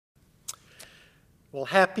Well,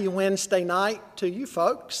 happy Wednesday night to you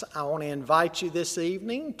folks. I want to invite you this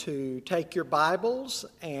evening to take your Bibles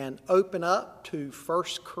and open up to 1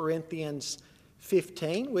 Corinthians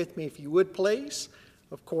 15 with me, if you would please.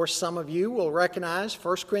 Of course, some of you will recognize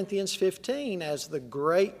 1 Corinthians 15 as the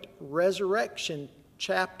great resurrection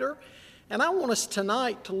chapter. And I want us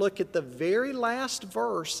tonight to look at the very last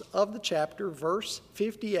verse of the chapter, verse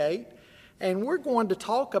 58. And we're going to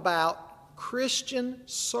talk about Christian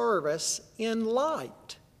service in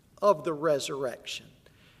light of the resurrection.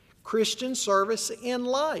 Christian service in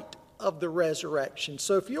light of the resurrection.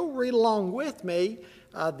 So if you'll read along with me,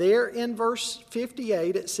 there in verse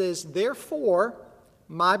 58 it says, "Therefore,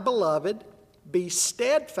 my beloved, be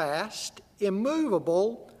steadfast,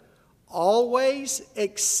 immovable, always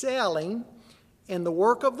excelling in the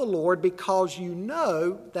work of the Lord, because you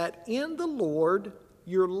know that in the Lord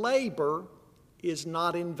your labor is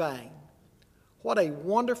not in vain." What a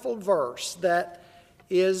wonderful verse that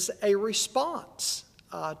is a response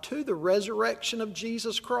to the resurrection of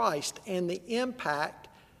Jesus Christ and the impact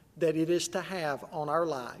that it is to have on our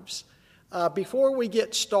lives. Before we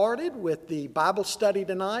get started with the Bible study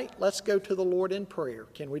tonight, let's go to the Lord in prayer.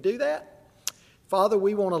 Can we do that? Father,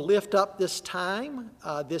 we want to lift up this time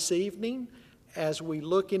this evening as we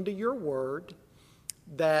look into your word,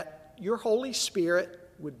 that your Holy Spirit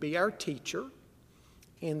would be our teacher,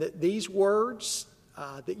 and that these words,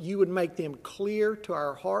 that you would make them clear to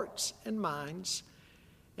our hearts and minds.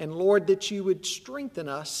 And Lord, that you would strengthen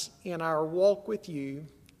us in our walk with you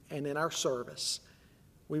and in our service.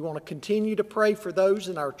 We want to continue to pray for those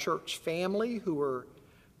in our church family who are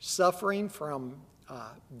suffering from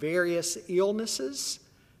various illnesses,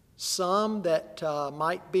 some that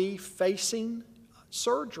might be facing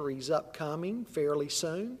surgeries upcoming fairly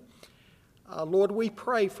soon. Lord, we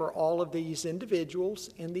pray for all of these individuals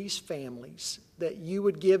and these families, that you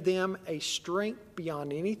would give them a strength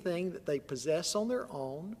beyond anything that they possess on their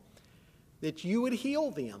own, that you would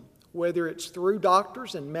heal them, whether it's through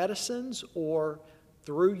doctors and medicines or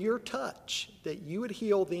through your touch, that you would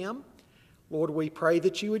heal them. Lord, we pray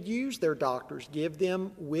that you would use their doctors, give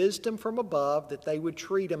them wisdom from above, that they would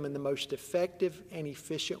treat them in the most effective and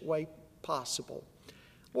efficient way possible.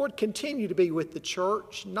 Lord, continue to be with the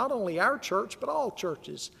church, not only our church, but all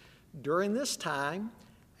churches during this time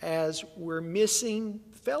as we're missing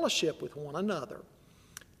fellowship with one another.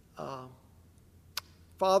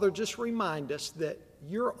 Father, just remind us that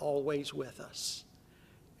you're always with us.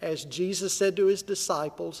 As Jesus said to his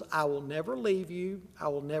disciples, I will never leave you, I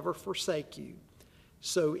will never forsake you.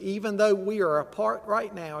 So even though we are apart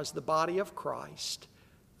right now as the body of Christ,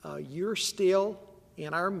 you're still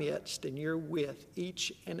in our midst, and you're with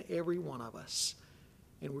each and every one of us.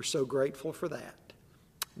 And we're so grateful for that.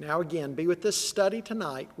 Now again, be with this study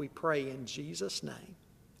tonight, we pray in Jesus' name.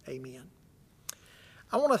 Amen.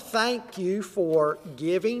 I want to thank you for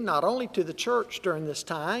giving not only to the church during this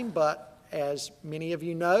time, but as many of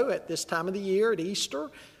you know, at this time of the year, at Easter,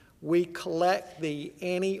 we collect the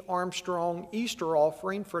Annie Armstrong Easter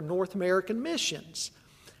offering for North American missions.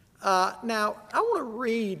 Now, I want to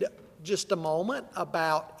read just a moment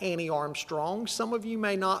about Annie Armstrong. Some of you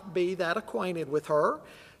may not be that acquainted with her.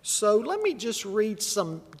 So let me just read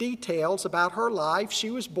some details about her life. She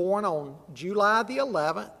was born on July the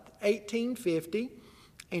 11th, 1850,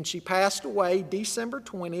 and she passed away December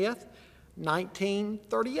 20th,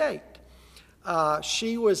 1938.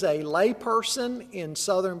 She was a layperson in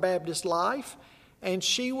Southern Baptist life, and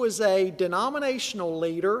she was a denominational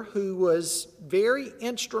leader who was very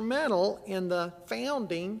instrumental in the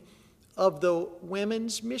founding of the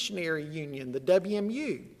Women's Missionary Union, the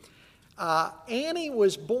WMU. Annie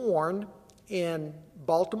was born in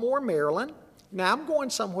Baltimore, Maryland. Now, I'm going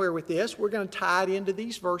somewhere with this. We're going to tie it into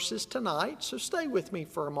these verses tonight, so stay with me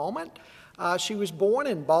for a moment. She was born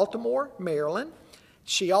in Baltimore, Maryland.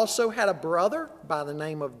 She also had a brother by the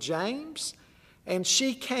name of James, and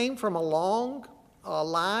she came from a long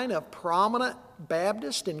line of prominent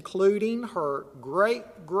Baptists, including her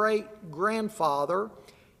great-great-grandfather,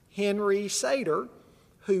 Henry Sater,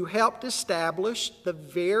 who helped establish the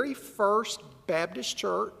very first Baptist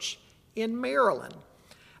church in Maryland.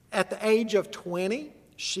 At the age of 20,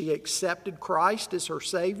 she accepted Christ as her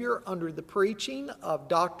Savior under the preaching of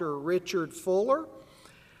Dr. Richard Fuller.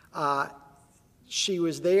 She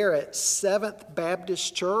was there at 7th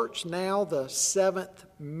Baptist Church, now the 7th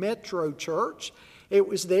Metro Church. It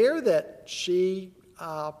was there that she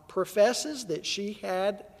professes that she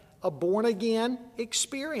had a born-again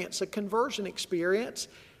experience, a conversion experience,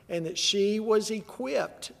 and that she was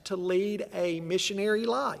equipped to lead a missionary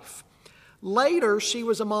life. Later, she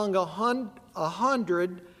was among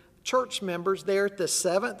 100 church members there at the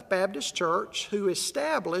Seventh Baptist Church who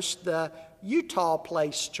established the Utah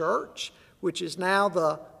Place Church, which is now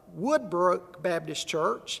the Woodbrook Baptist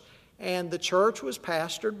Church. And the church was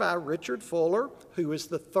pastored by Richard Fuller, who was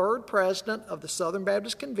the third president of the Southern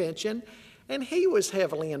Baptist Convention, and he was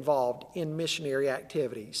heavily involved in missionary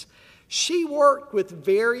activities. She worked with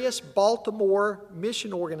various Baltimore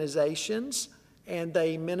mission organizations, and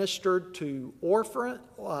they ministered to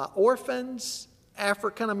orphans,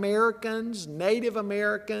 African Americans, Native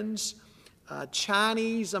Americans,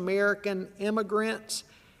 Chinese American immigrants,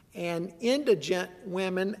 and indigent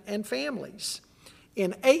women and families.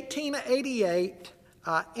 In 1888,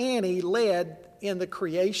 Annie led in the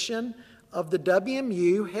creation of the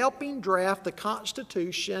WMU, helping draft the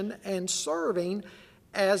Constitution and serving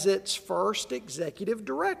as its first executive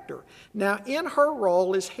director. Now, in her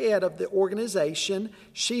role as head of the organization,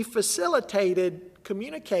 she facilitated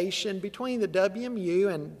communication between the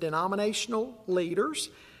WMU and denominational leaders,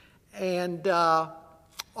 and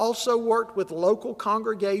also worked with local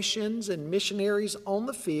congregations and missionaries on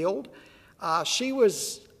the field. She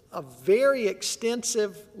was a very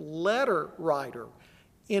extensive letter writer.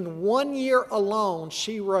 In 1 year alone,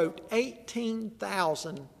 she wrote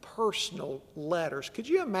 18,000 personal letters. Could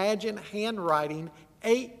you imagine handwriting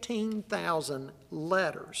 18,000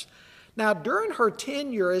 letters? Now, during her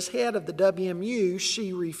tenure as head of the WMU,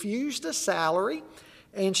 she refused a salary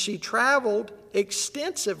and she traveled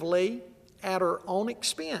extensively at her own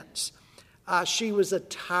expense. She was a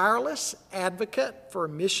tireless advocate for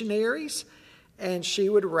missionaries, and she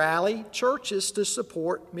would rally churches to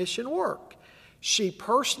support mission work. She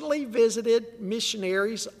personally visited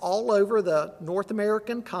missionaries all over the North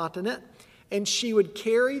American continent, and she would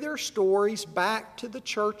carry their stories back to the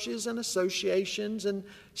churches and associations and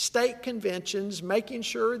state conventions, making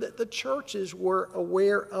sure that the churches were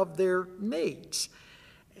aware of their needs.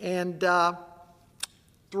 And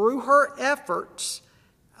through her efforts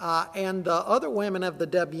and the other women of the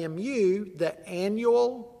WMU, the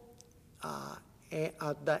annual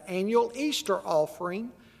Easter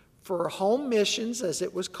offering for home missions, as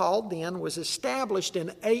it was called then, was established in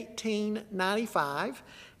 1895.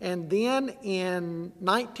 And then in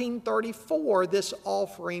 1934, this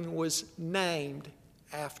offering was named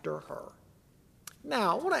after her.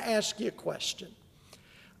 Now, I want to ask you a question.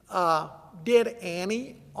 Did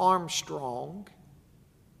Annie Armstrong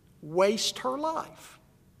waste her life?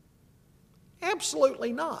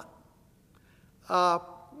 Absolutely not.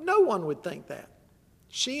 No one would think that.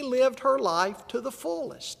 She lived her life to the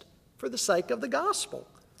fullest for the sake of the gospel.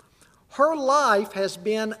 Her life has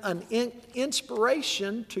been an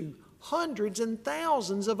inspiration to hundreds and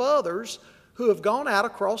thousands of others who have gone out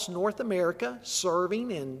across North America serving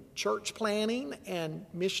in church planting and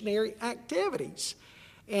missionary activities.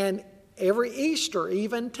 And every Easter,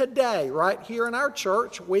 even today, right here in our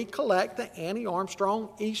church, we collect the Annie Armstrong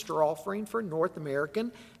Easter offering for North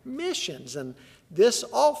American missions. And this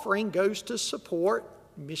offering goes to support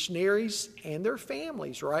missionaries and their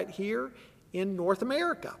families right here in North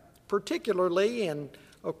America, particularly in,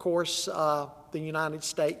 of course, the United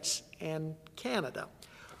States and Canada.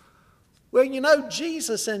 Well, you know,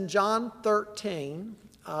 Jesus in John 13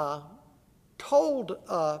 told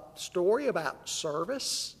a story about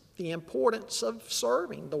service, the importance of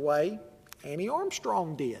serving the way Annie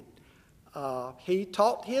Armstrong did. He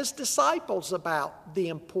taught his disciples about the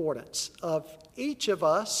importance of each of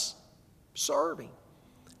us serving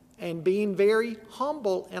and being very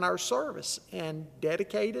humble in our service and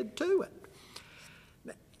dedicated to it.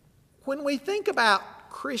 When we think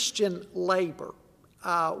about Christian labor,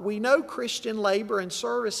 we know Christian labor and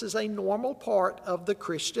service is a normal part of the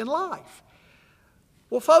Christian life.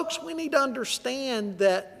 Well, folks, we need to understand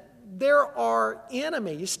that there are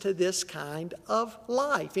enemies to this kind of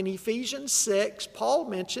life. In Ephesians 6, Paul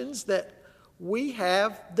mentions that we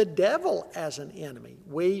have the devil as an enemy.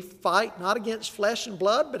 We fight not against flesh and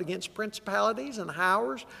blood, but against principalities and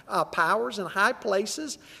powers in high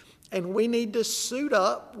places. And we need to suit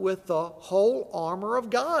up with the whole armor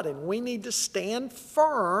of God. And we need to stand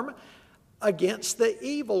firm against the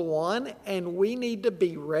evil one. And we need to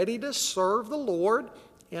be ready to serve the Lord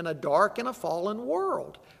in a dark and a fallen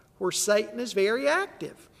world where Satan is very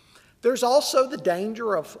active. There's also the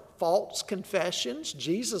danger of false confessions.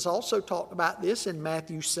 Jesus also talked about this in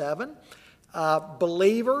Matthew 7.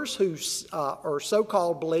 Believers or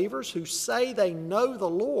so-called believers who say they know the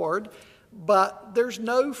Lord, but there's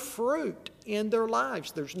no fruit in their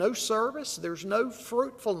lives. There's no service. There's no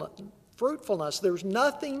fruitfulness. There's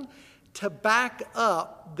nothing to back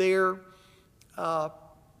up their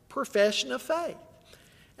profession of faith.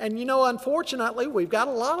 And unfortunately, we've got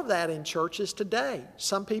a lot of that in churches today.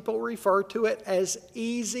 Some people refer to it as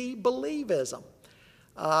easy believism.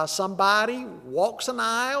 Somebody walks an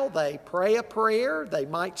aisle, they pray a prayer, they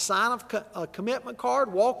might sign a commitment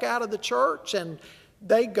card, walk out of the church, and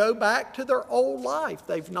they go back to their old life.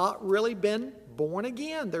 They've not really been born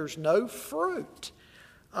again. There's no fruit.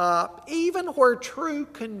 Even where true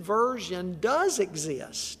conversion does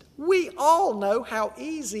exist, we all know how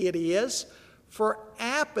easy it is for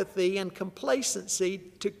apathy and complacency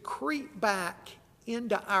to creep back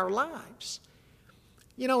into our lives.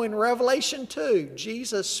 In Revelation 2,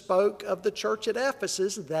 Jesus spoke of the church at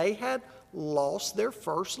Ephesus. They had lost their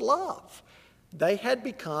first love. They had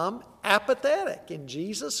become apathetic, and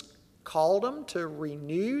Jesus called them to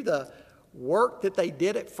renew the work that they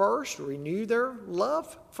did at first, renew their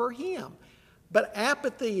love for Him. But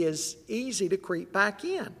apathy is easy to creep back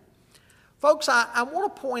in. Folks, I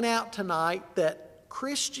want to point out tonight that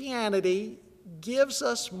Christianity gives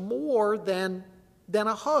us more than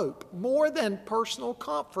a hope, more than personal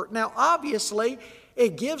comfort. Now, obviously,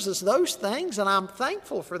 it gives us those things, and I'm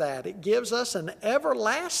thankful for that. It gives us an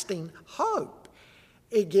everlasting hope.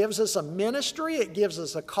 It gives us a ministry, it gives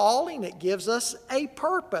us a calling, it gives us a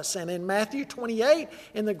purpose. And in Matthew 28,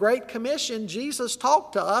 in the Great Commission, Jesus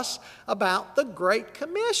talked to us about the Great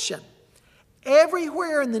Commission.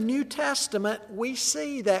 Everywhere in the New Testament, we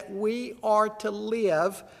see that we are to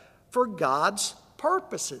live for God's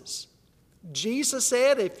purposes. Jesus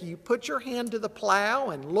said, if you put your hand to the plow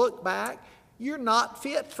and look back, you're not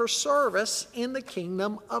fit for service in the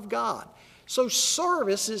kingdom of God. So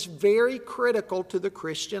service is very critical to the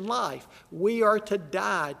Christian life. We are to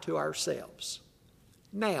die to ourselves.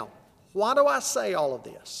 Now, why do I say all of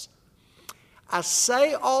this? I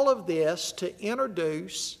say all of this to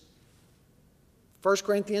introduce 1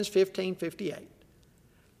 Corinthians 15:58.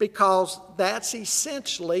 Because that's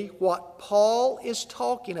essentially what Paul is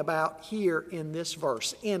talking about here in this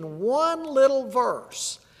verse. In one little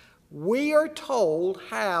verse, we are told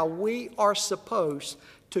how we are supposed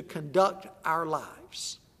to conduct our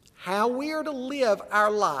lives, how we are to live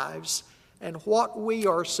our lives, and what we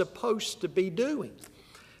are supposed to be doing.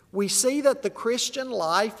 We see that the Christian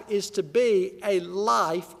life is to be a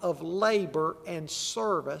life of labor and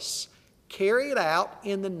service carried out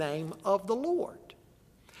in the name of the Lord.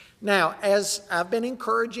 Now, as I've been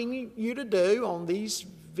encouraging you to do on these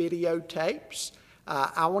videotapes,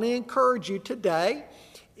 I want to encourage you today,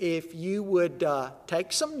 if you would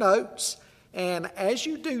take some notes, and as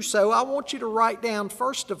you do so, I want you to write down,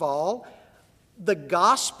 first of all, the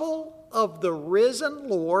gospel of the risen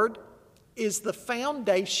Lord is the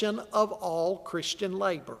foundation of all Christian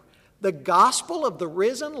labor. The gospel of the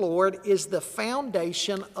risen Lord is the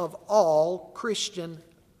foundation of all Christian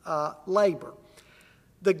labor.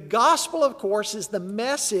 The gospel, of course, is the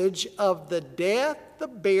message of the death, the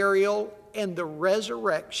burial, and the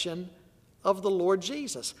resurrection of the Lord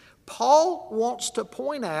Jesus. Paul wants to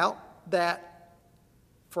point out that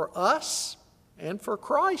for us and for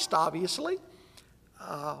Christ, obviously,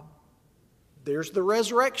 there's the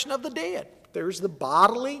resurrection of the dead. There's the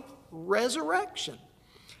bodily resurrection.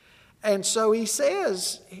 And so he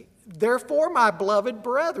says, therefore, my beloved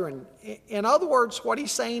brethren, in other words, what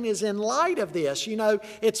he's saying is in light of this,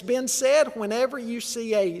 it's been said whenever you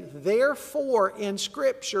see a therefore in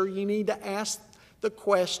Scripture, you need to ask the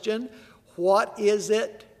question, what is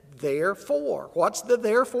it therefore? What's the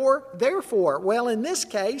therefore? Therefore. Well, in this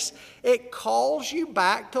case, it calls you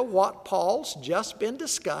back to what Paul's just been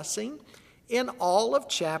discussing in all of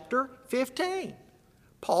chapter 15.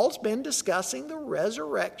 Paul's been discussing the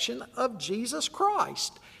resurrection of Jesus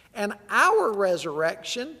Christ and our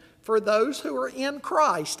resurrection for those who are in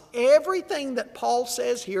Christ. Everything that Paul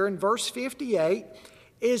says here in verse 58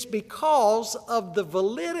 is because of the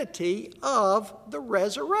validity of the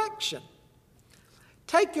resurrection.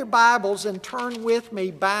 Take your Bibles and turn with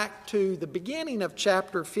me back to the beginning of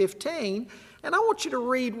chapter 15, and I want you to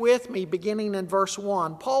read with me beginning in verse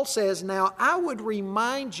 1. Paul says, "Now I would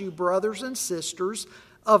remind you, brothers and sisters,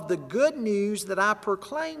 of the good news that I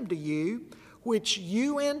proclaimed to you, which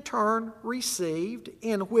you in turn received,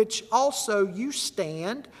 in which also you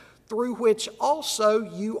stand, through which also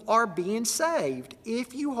you are being saved,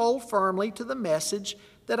 if you hold firmly to the message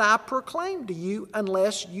that I proclaimed to you,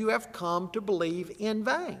 unless you have come to believe in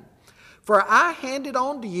vain. For I handed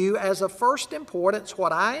on to you as of first importance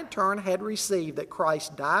what I in turn had received, that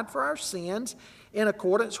Christ died for our sins in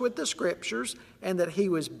accordance with the Scriptures, and that he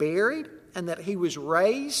was buried, and that he was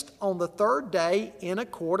raised on the third day in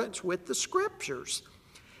accordance with the Scriptures,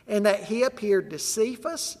 and that he appeared to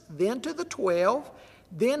Cephas, then to the 12.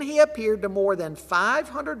 Then he appeared to more than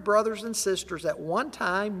 500 brothers and sisters at one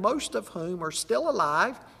time, most of whom are still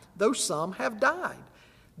alive, though some have died.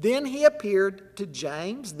 Then he appeared to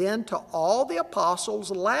James, then to all the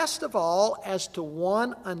apostles. Last of all, as to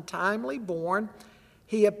one untimely born,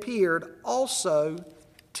 he appeared also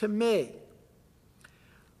to me.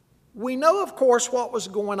 We know, of course, what was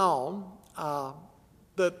going on.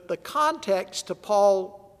 The context to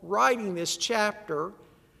Paul writing this chapter,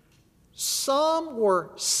 some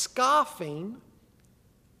were scoffing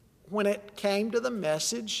when it came to the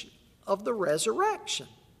message of the resurrection.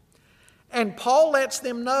 And Paul lets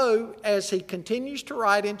them know, as he continues to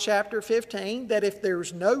write in chapter 15, that if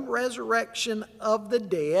there's no resurrection of the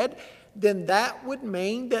dead, then that would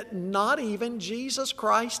mean that not even Jesus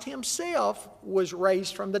Christ himself was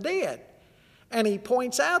raised from the dead. And he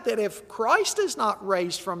points out that if Christ is not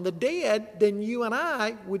raised from the dead, then you and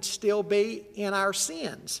I would still be in our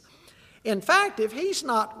sins. In fact, if he's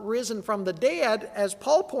not risen from the dead, as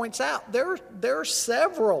Paul points out, there are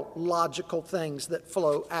several logical things that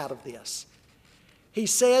flow out of this. He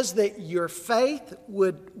says that your faith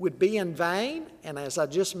would be in vain, and as I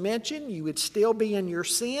just mentioned, you would still be in your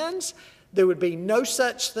sins. There would be no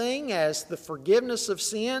such thing as the forgiveness of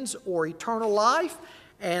sins or eternal life,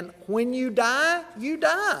 and when you die,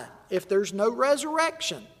 if there's no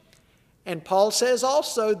resurrection. And Paul says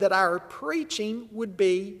also that our preaching would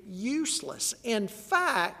be useless. In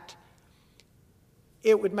fact,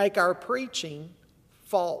 it would make our preaching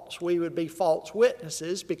false. We would be false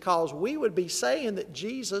witnesses because we would be saying that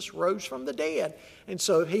Jesus rose from the dead. And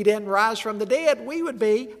so if he didn't rise from the dead, we would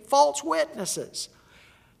be false witnesses.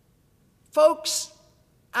 Folks,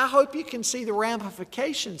 I hope you can see the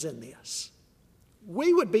ramifications in this.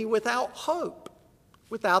 We would be without hope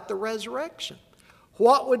without the resurrection.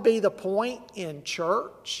 What would be the point in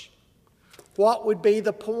church? What would be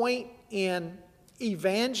the point in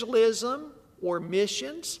evangelism or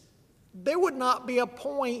missions? There would not be a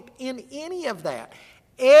point in any of that.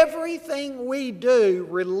 Everything we do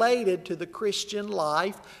related to the Christian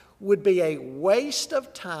life would be a waste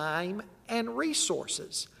of time and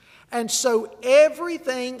resources. And so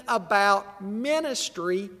everything about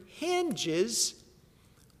ministry hinges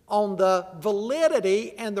on the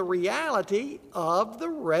validity and the reality of the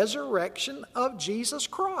resurrection of Jesus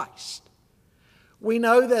Christ. We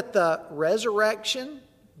know that the resurrection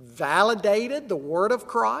validated the word of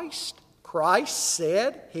Christ. Christ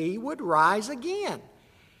said he would rise again.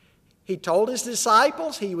 He told his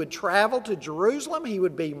disciples he would travel to Jerusalem, he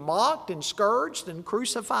would be mocked and scourged and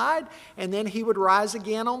crucified, and then he would rise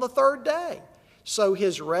again on the third day. So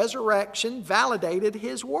his resurrection validated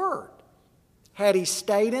his word. Had he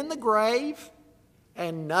stayed in the grave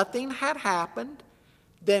and nothing had happened,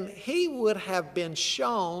 then he would have been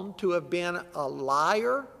shown to have been a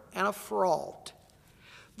liar and a fraud.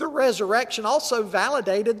 The resurrection also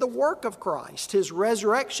validated the work of Christ. His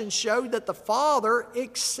resurrection showed that the Father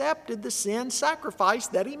accepted the sin sacrifice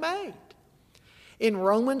that he made. In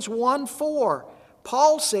Romans 1:4,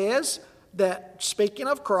 Paul says that, speaking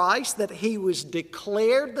of Christ, that he was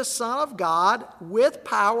declared the Son of God with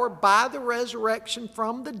power by the resurrection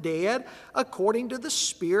from the dead according to the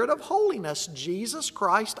Spirit of holiness, Jesus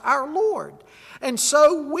Christ our Lord. And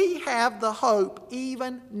so we have the hope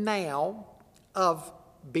even now of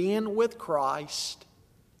being with Christ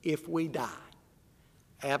if we die.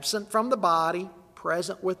 Absent from the body,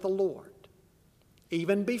 present with the Lord.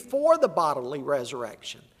 Even before the bodily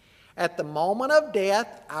resurrection. At the moment of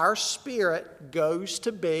death, our spirit goes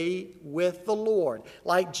to be with the Lord.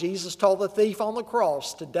 Like Jesus told the thief on the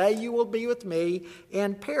cross, today you will be with me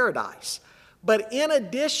in paradise. But in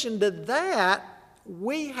addition to that,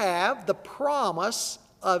 we have the promise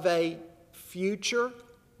of a future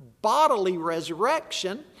bodily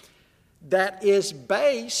resurrection that is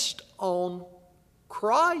based on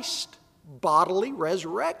Christ's bodily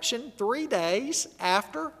resurrection 3 days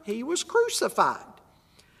after he was crucified.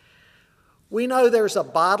 We know there's a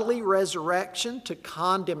bodily resurrection to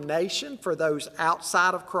condemnation for those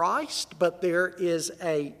outside of Christ, but there is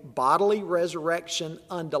a bodily resurrection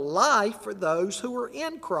unto life for those who are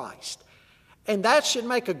in Christ. And that should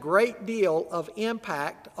make a great deal of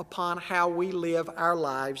impact upon how we live our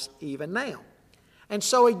lives even now. And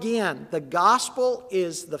so again, the gospel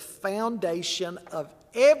is the foundation of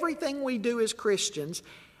everything we do as Christians.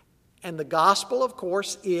 And the gospel, of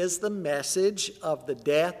course, is the message of the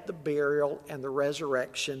death, the burial, and the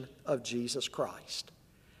resurrection of Jesus Christ.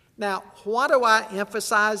 Now, why do I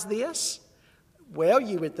emphasize this? Well,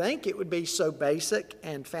 you would think it would be so basic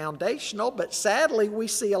and foundational, but sadly we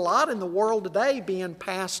see a lot in the world today being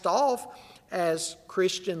passed off as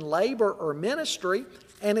Christian labor or ministry,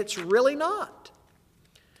 and it's really not.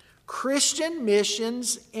 Christian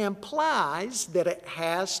missions implies that it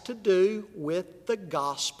has to do with the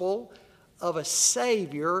gospel of a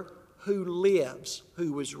Savior who lives,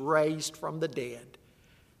 who was raised from the dead.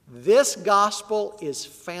 This gospel is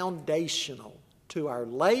foundational to our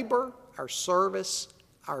labor, our service,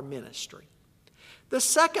 our ministry. The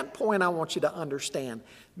second point I want you to understand,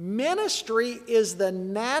 ministry is the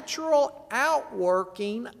natural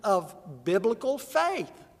outworking of biblical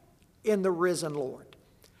faith in the risen Lord.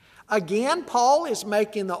 Again, Paul is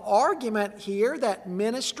making the argument here that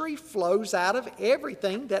ministry flows out of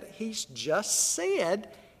everything that he's just said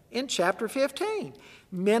in chapter 15.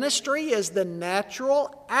 Ministry is the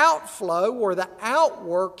natural outflow or the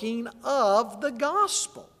outworking of the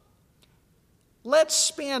gospel. Let's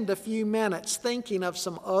spend a few minutes thinking of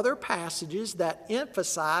some other passages that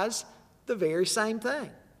emphasize the very same thing.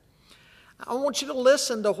 I want you to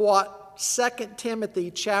listen to what 2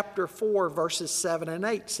 Timothy chapter 4 verses 7 and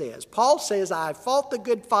 8 says. Paul says, I have fought the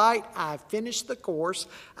good fight, I have finished the course,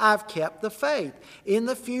 I have kept the faith. In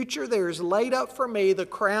the future there is laid up for me the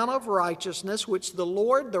crown of righteousness, which the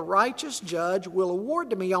Lord, the righteous judge, will award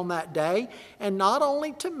to me on that day, and not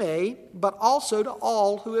only to me, but also to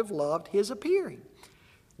all who have loved his appearing.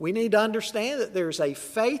 We need to understand that there's a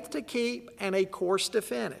faith to keep and a course to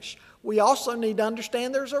finish. We also need to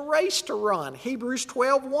understand there's a race to run. Hebrews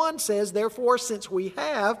 12:1 says, therefore, since we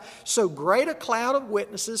have so great a cloud of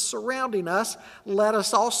witnesses surrounding us, let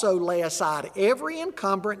us also lay aside every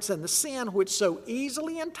encumbrance and the sin which so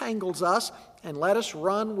easily entangles us, and let us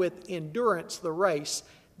run with endurance the race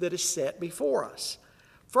that is set before us.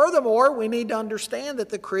 Furthermore, we need to understand that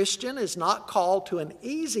the Christian is not called to an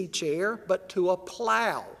easy chair, but to a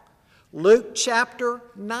plow. Luke chapter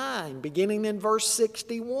 9, beginning in verse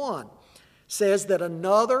 61, says that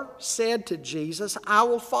another said to Jesus, I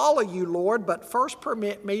will follow you, Lord, but first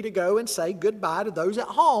permit me to go and say goodbye to those at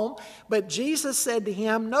home. But Jesus said to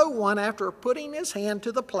him, no one, after putting his hand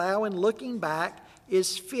to the plow and looking back,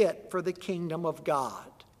 is fit for the kingdom of God.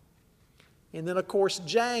 And then, of course,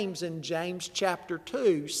 James in James chapter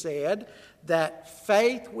 2 said that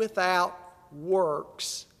faith without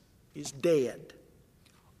works is dead.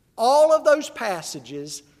 All of those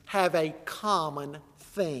passages have a common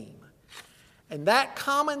theme. And that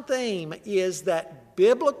common theme is that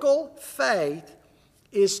biblical faith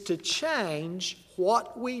is to change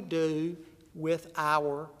what we do with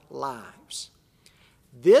our lives.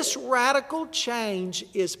 This radical change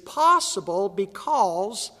is possible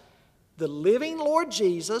because the living Lord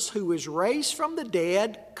Jesus, who is raised from the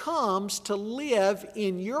dead, comes to live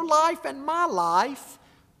in your life and my life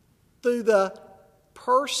through the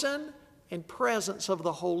person and presence of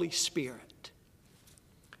the Holy Spirit.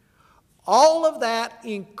 All of that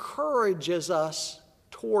encourages us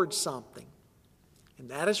towards something. And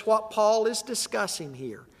that is what Paul is discussing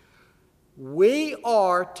here. We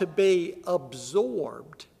are to be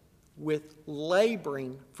absorbed with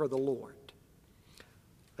laboring for the Lord.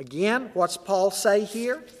 Again, what's Paul say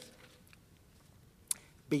here?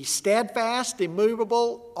 Be steadfast,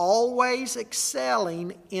 immovable, always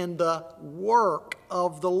excelling in the work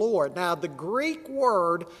of the Lord. Now, the Greek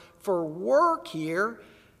word for work here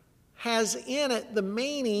has in it the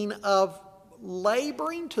meaning of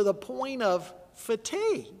laboring to the point of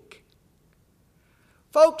fatigue.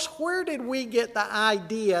 Folks, where did we get the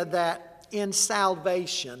idea that in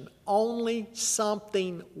salvation only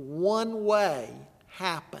something one way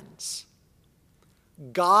happens?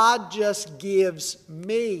 God just gives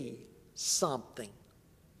me something.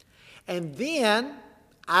 And then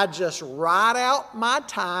I just ride out my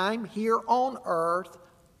time here on earth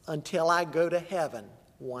until I go to heaven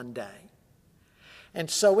one day. And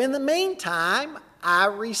so in the meantime, I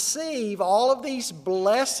receive all of these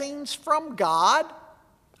blessings from God.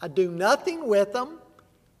 I do nothing with them,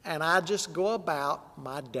 and I just go about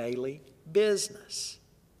my daily business.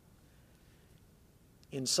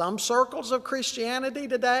 In some circles of Christianity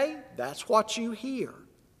today, that's what you hear.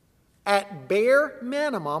 At bare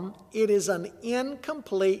minimum, it is an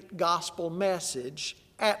incomplete gospel message.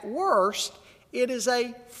 At worst, it is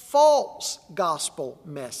a false gospel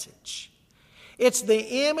message. It's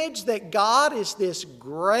the image that God is this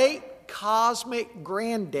great cosmic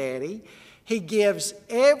granddaddy. He gives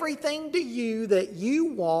everything to you that you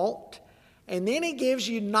want, and then He gives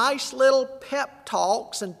you nice little pep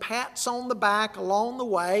talks and pats on the back along the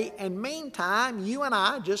way. And meantime, you and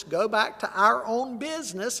I just go back to our own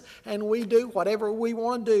business and we do whatever we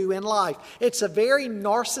want to do in life. It's a very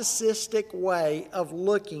narcissistic way of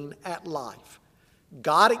looking at life.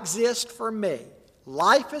 God exists for me.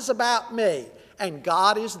 Life is about me. And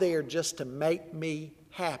God is there just to make me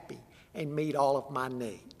happy and meet all of my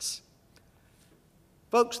needs.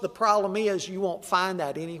 Folks, the problem is you won't find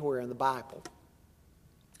that anywhere in the Bible.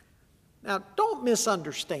 Now, don't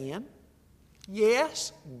misunderstand.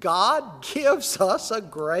 Yes, God gives us a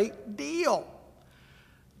great deal.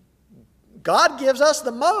 God gives us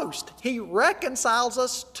the most. He reconciles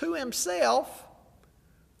us to Himself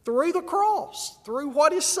through the cross, through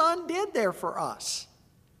what His Son did there for us.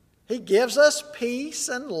 He gives us peace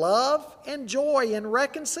and love and joy and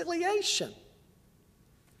reconciliation.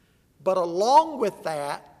 But along with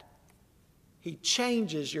that, He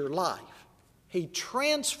changes your life. He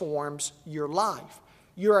transforms your life.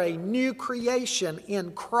 You're a new creation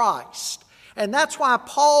in Christ. And that's why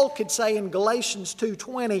Paul could say in Galatians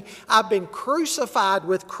 2:20, I've been crucified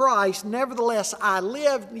with Christ, nevertheless I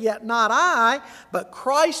live, yet not I, but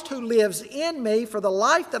Christ who lives in me. For the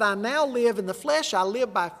life that I now live in the flesh, I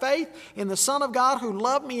live by faith in the Son of God who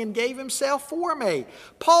loved me and gave Himself for me.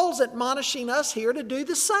 Paul's admonishing us here to do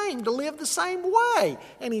the same, to live the same way.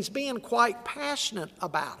 And he's being quite passionate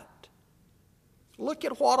about it. Look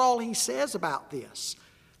at what all he says about this.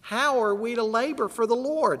 How are we to labor for the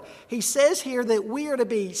Lord? He says here that we are to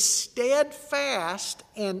be steadfast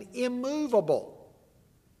and immovable.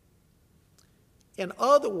 In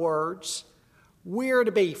other words, we are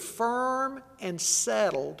to be firm and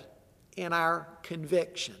settled in our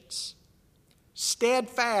convictions.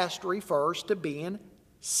 Steadfast refers to being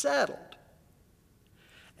settled.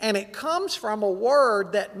 And it comes from a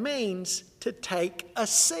word that means to take a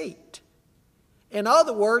seat. In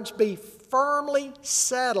other words, be firmly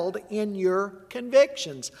settled in your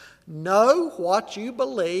convictions. Know what you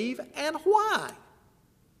believe and why.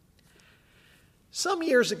 Some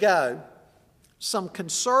years ago, some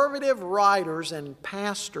conservative writers and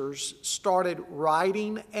pastors started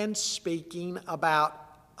writing and speaking about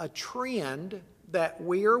a trend that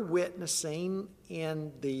we are witnessing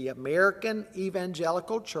in the American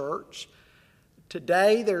evangelical church.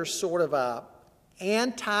 Today, there's sort of a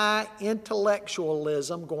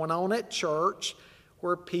anti-intellectualism going on at church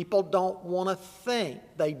where people don't want to think,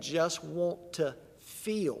 they just want to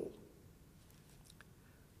feel.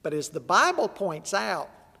 But as the Bible points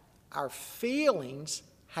out, our feelings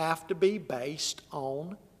have to be based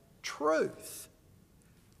on truth.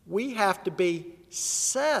 We have to be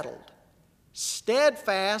settled,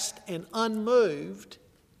 steadfast, and unmoved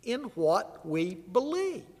in what we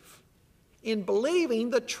believe, in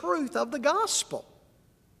believing the truth of the gospel.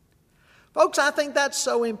 Folks, I think that's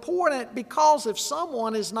so important because if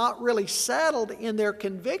someone is not really settled in their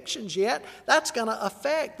convictions yet, that's going to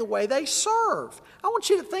affect the way they serve. I want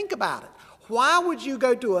you to think about it. Why would you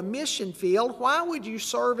go to a mission field? Why would you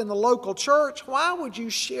serve in the local church? Why would you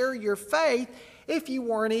share your faith if you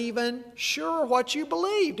weren't even sure what you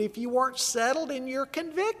believed, if you weren't settled in your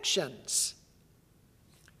convictions?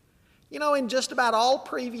 You know, in just about all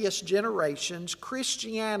previous generations,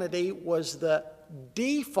 Christianity was the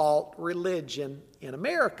default religion in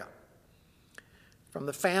America. From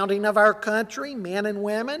the founding of our country, men and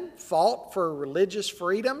women fought for religious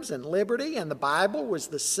freedoms and liberty, and the Bible was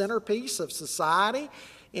the centerpiece of society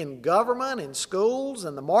in government, in schools,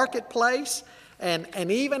 in the marketplace.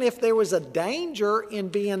 And even if there was a danger in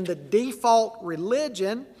being the default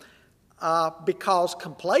religion, because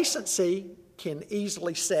complacency can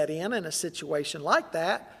easily set in a situation like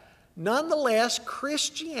that, nonetheless,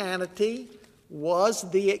 Christianity was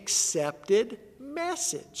the accepted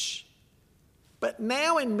message. But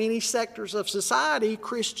now in many sectors of society,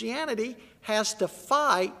 Christianity has to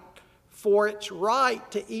fight for its right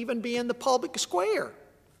to even be in the public square.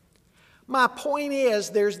 My point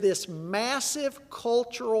is, there's this massive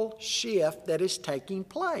cultural shift that is taking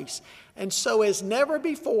place. And so as never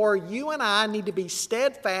before, you and I need to be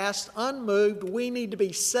steadfast, unmoved. We need to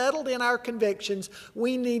be settled in our convictions.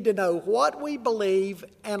 We need to know what we believe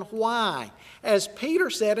and why. As Peter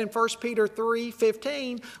said in 1 Peter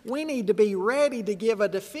 3:15, we need to be ready to give a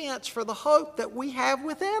defense for the hope that we have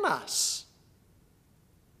within us.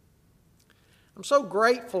 I'm so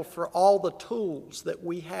grateful for all the tools that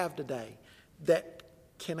we have today that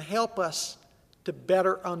can help us to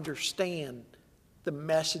better understand the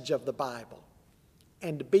message of the Bible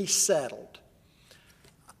and to be settled.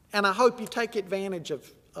 And I hope you take advantage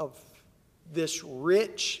of this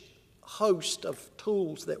rich host of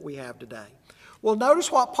tools that we have today. Well,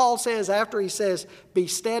 notice what Paul says after he says, be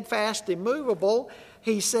steadfast, immovable.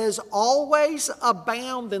 He says, always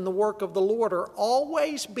abound in the work of the Lord, or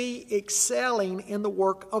always be excelling in the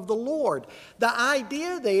work of the Lord. The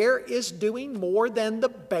idea there is doing more than the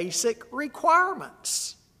basic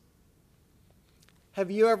requirements. Have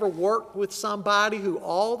you ever worked with somebody who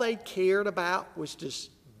all they cared about was just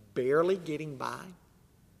barely getting by?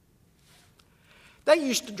 They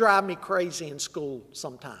used to drive me crazy in school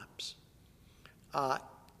sometimes.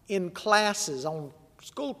 In classes, on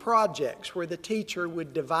school projects where the teacher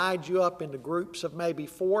would divide you up into groups of maybe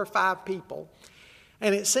 4 or 5 people.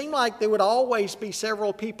 And it seemed like there would always be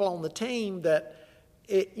several people on the team that,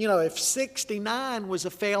 if 69 was a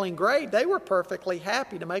failing grade, they were perfectly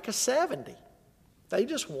happy to make a 70. They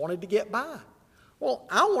just wanted to get by. Well,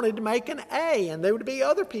 I wanted to make an A, and there would be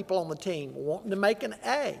other people on the team wanting to make an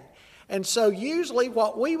A. And so usually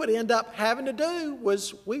what we would end up having to do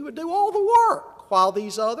was we would do all the work while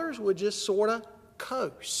these others would just sort of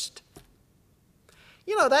coast.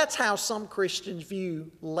 That's how some Christians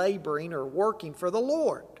view laboring or working for the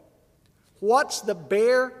Lord. What's the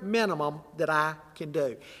bare minimum that I can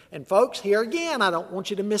do? And folks, here again, I don't want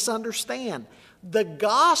you to misunderstand. The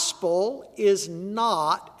gospel is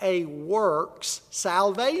not a works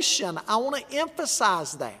salvation. I want to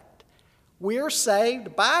emphasize that. We're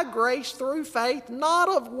saved by grace through faith, not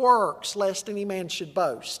of works, lest any man should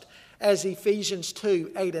boast, as Ephesians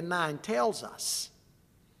 2, 8 and 9 tells us.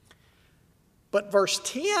 But verse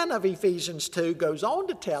 10 of Ephesians 2 goes on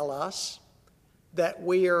to tell us that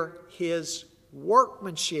we are His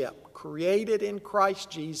workmanship, created in Christ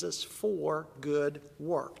Jesus for good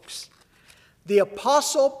works. The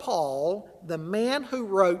Apostle Paul, the man who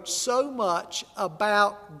wrote so much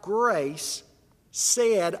about grace,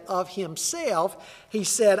 said of himself, he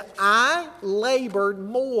said, I labored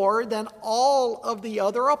more than all of the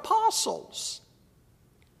other apostles.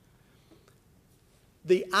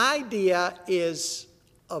 The idea is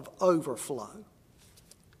of overflow.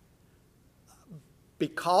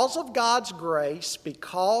 Because of God's grace,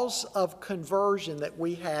 because of conversion that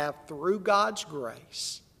we have through God's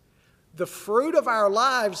grace, the fruit of our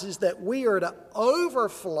lives is that we are to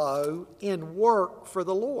overflow in work for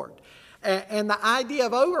the Lord. And the idea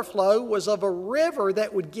of overflow was of a river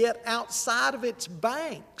that would get outside of its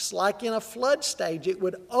banks. Like in a flood stage, it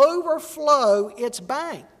would overflow its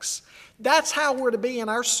banks. That's how we're to be in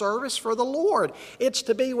our service for the Lord. It's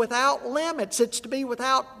to be without limits. It's to be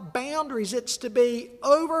without boundaries. It's to be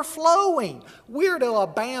overflowing. We're to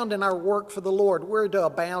abound in our work for the Lord. We're to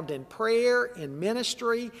abound in prayer, in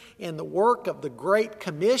ministry, in the work of the Great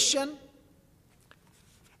Commission.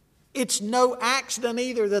 It's no accident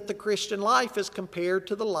either that the Christian life is compared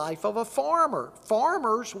to the life of a farmer.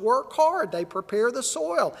 Farmers work hard. They prepare the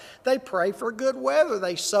soil. They pray for good weather.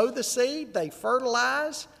 They sow the seed. They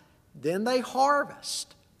fertilize. Then they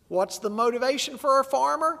harvest. What's the motivation for a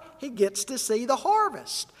farmer? He gets to see the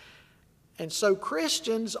harvest. And so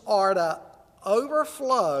Christians are to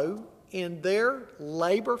overflow in their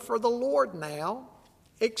labor for the Lord now,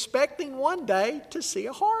 expecting one day to see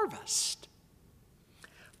a harvest.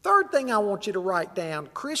 Third thing I want you to write down,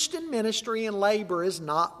 Christian ministry and labor is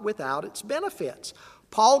not without its benefits.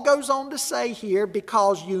 Paul goes on to say here,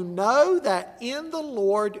 because you know that in the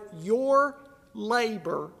Lord your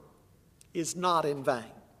labor is not in vain.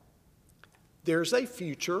 There's a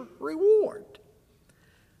future reward.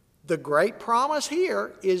 The great promise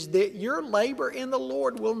here is that your labor in the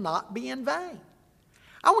Lord will not be in vain.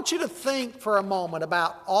 I want you to think for a moment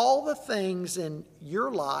about all the things in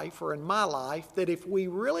your life or in my life that if we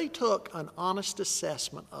really took an honest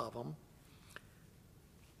assessment of them,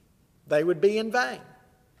 they would be in vain.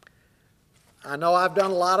 I know I've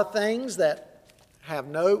done a lot of things that have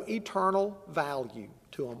no eternal value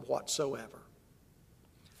to them whatsoever.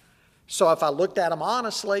 So if I looked at them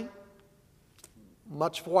honestly,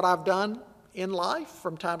 much of what I've done in life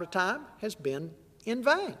from time to time has been in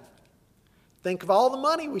vain. Think of all the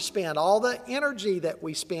money we spend, all the energy that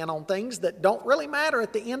we spend on things that don't really matter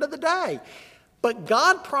at the end of the day. But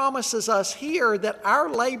God promises us here that our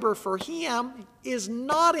labor for Him is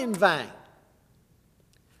not in vain.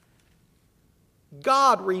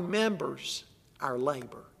 God remembers our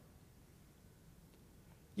labor.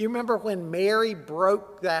 You remember when Mary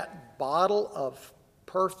broke that bottle of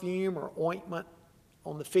perfume or ointment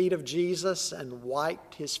on the feet of Jesus and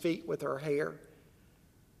wiped His feet with her hair?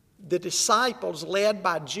 The disciples, led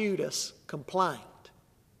by Judas, complained.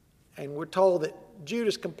 And we're told that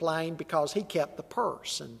Judas complained because he kept the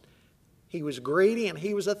purse and he was greedy and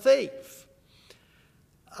he was a thief.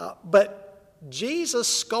 But Jesus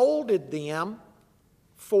scolded them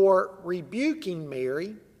for rebuking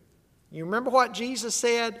Mary. You remember what Jesus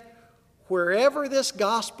said? Wherever this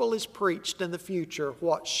gospel is preached in the future,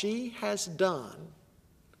 what she has done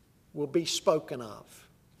will be spoken of.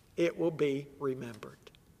 It will be remembered.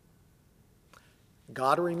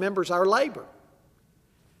 God remembers our labor.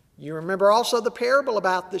 You remember also the parable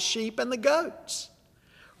about the sheep and the goats,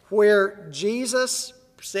 where Jesus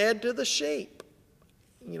said to the sheep,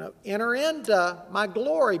 enter into my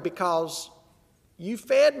glory because You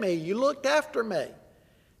fed me. You looked after me.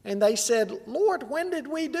 And they said, Lord, when did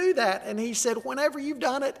we do that? And he said, whenever you've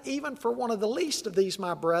done it, even for one of the least of these,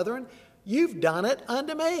 my brethren, you've done it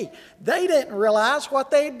unto me. They didn't realize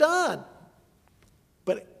what they had done.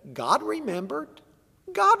 But God remembered.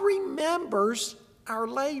 God remembers our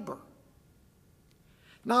labor.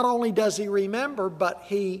 Not only does he remember, but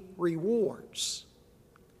he rewards.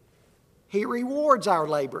 He rewards our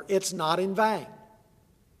labor. It's not in vain.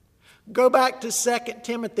 Go back to 2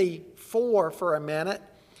 Timothy 4 for a minute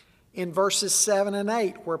in verses 7 and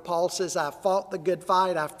 8 where Paul says, I've fought the good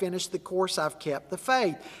fight, I've finished the course, I've kept the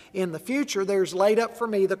faith. In the future there's laid up for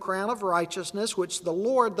me the crown of righteousness, which the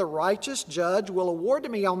Lord, the righteous judge, will award to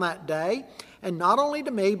me on that day, and not only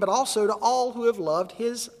to me, but also to all who have loved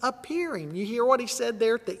his appearing. You hear what he said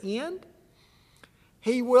there at the end?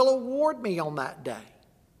 He will award me on that day.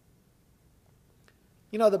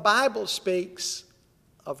 You know, the Bible speaks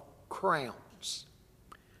of crowns.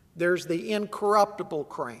 There's the incorruptible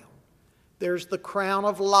crown. There's the crown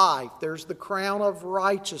of life. There's the crown of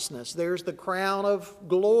righteousness. There's the crown of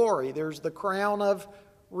glory. There's the crown of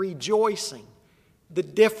rejoicing. The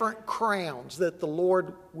different crowns that the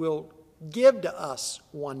Lord will give to us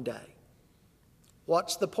one day.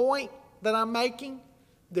 What's the point that I'm making?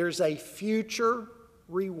 There's a future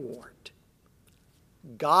reward.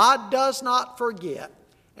 God does not forget,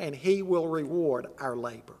 and he will reward our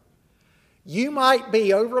labor. You might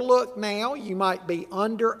be overlooked now, you might be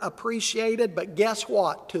underappreciated, but guess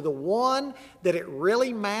what? To the one that it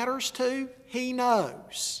really matters to, he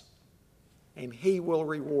knows. And he will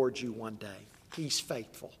reward you one day. He's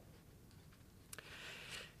faithful.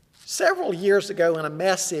 Several years ago in a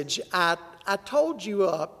message, I told you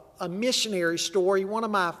a missionary story, one of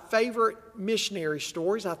my favorite missionary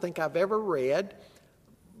stories I think I've ever read,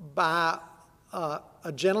 by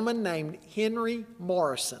a gentleman named Henry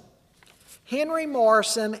Morrison. Henry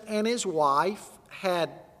Morrison and his wife had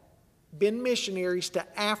been missionaries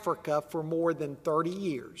to Africa for more than 30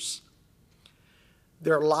 years.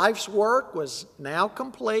 Their life's work was now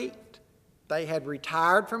complete. They had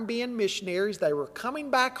retired from being missionaries. They were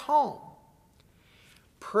coming back home.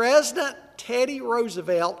 President Teddy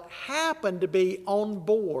Roosevelt happened to be on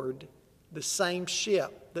board the same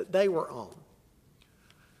ship that they were on.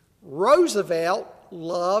 Roosevelt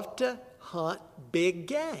loved to hunt big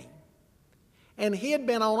game. And he had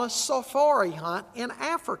been on a safari hunt in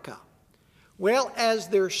Africa. Well, as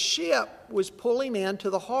their ship was pulling into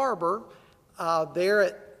the harbor there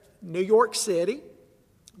at New York City,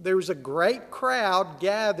 there was a great crowd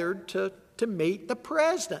gathered to meet the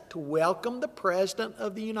president, to welcome the president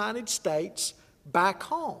of the United States back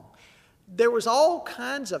home. There was all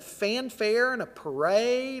kinds of fanfare and a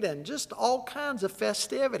parade and just all kinds of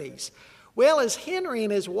festivities. Well, as Henry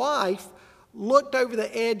and his wife looked over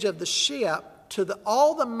the edge of the ship to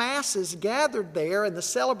all the masses gathered there and the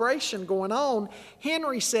celebration going on,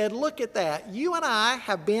 Henry said, look at that. You and I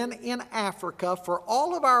have been in Africa for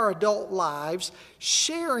all of our adult lives,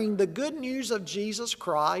 sharing the good news of Jesus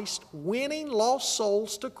Christ, winning lost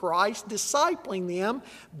souls to Christ, discipling them,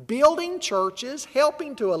 building churches,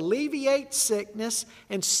 helping to alleviate sickness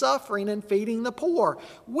and suffering and feeding the poor.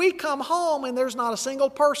 We come home and there's not a single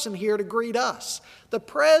person here to greet us. The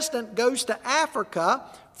president goes to Africa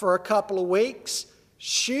for a couple of weeks,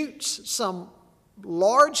 shoots some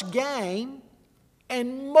large game,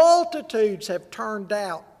 and multitudes have turned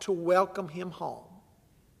out to welcome him home.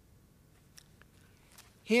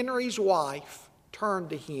 Henry's wife turned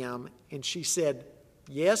to him and she said,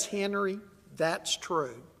 yes, Henry, that's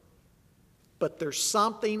true, but there's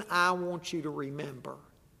something I want you to remember.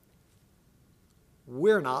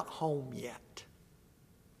 We're not home yet.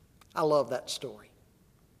 I love that story.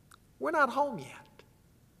 We're not home yet.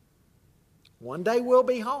 One day we'll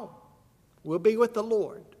be home. We'll be with the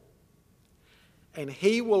Lord. And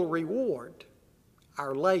he will reward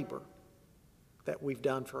our labor that we've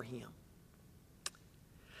done for him.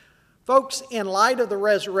 Folks, in light of the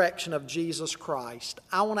resurrection of Jesus Christ,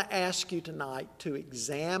 I want to ask you tonight to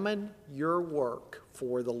examine your work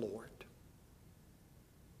for the Lord.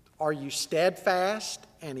 Are you steadfast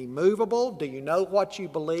and immovable? Do you know what you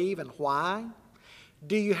believe and why?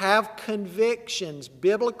 Do you have convictions,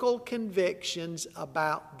 biblical convictions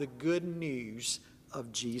about the good news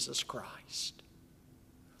of Jesus Christ?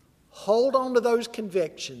 Hold on to those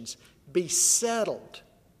convictions. Be settled.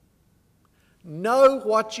 Know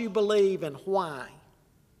what you believe and why.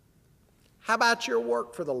 How about your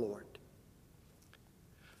work for the Lord?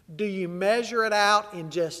 Do you measure it out in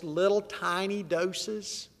just little tiny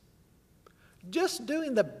doses? Just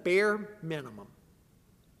doing the bare minimum.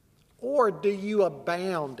 Or do you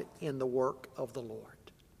abound in the work of the Lord?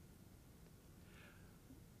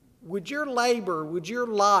 would your labor, would your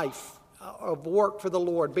life of work for the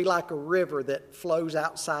Lord be like a river that flows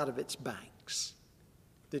outside of its banks?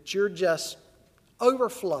 That you're just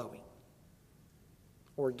overflowing?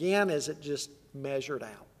 Or again, is it just measured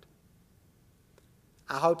out?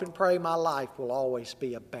 I hope and pray my life will always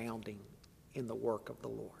be abounding in the work of the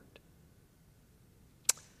Lord.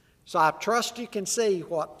 So I trust you can see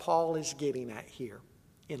what Paul is getting at here.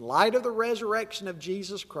 In light of the resurrection of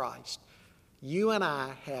Jesus Christ, you and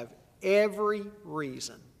I have every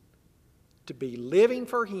reason to be living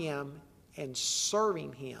for Him and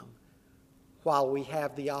serving Him while we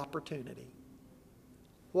have the opportunity.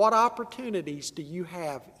 What opportunities do you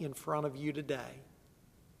have in front of you today?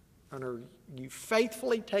 And are you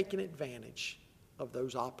faithfully taking advantage of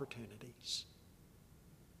those opportunities?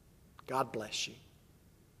 God bless you.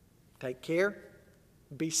 Take care.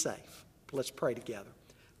 Be safe. Let's pray together.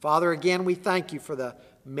 Father, again, we thank you for the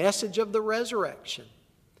message of the resurrection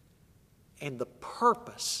and the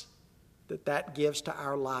purpose that that gives to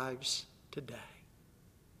our lives today.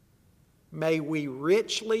 May we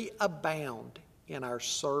richly abound in our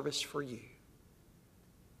service for you.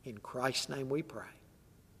 In Christ's name we pray.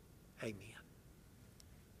 Amen.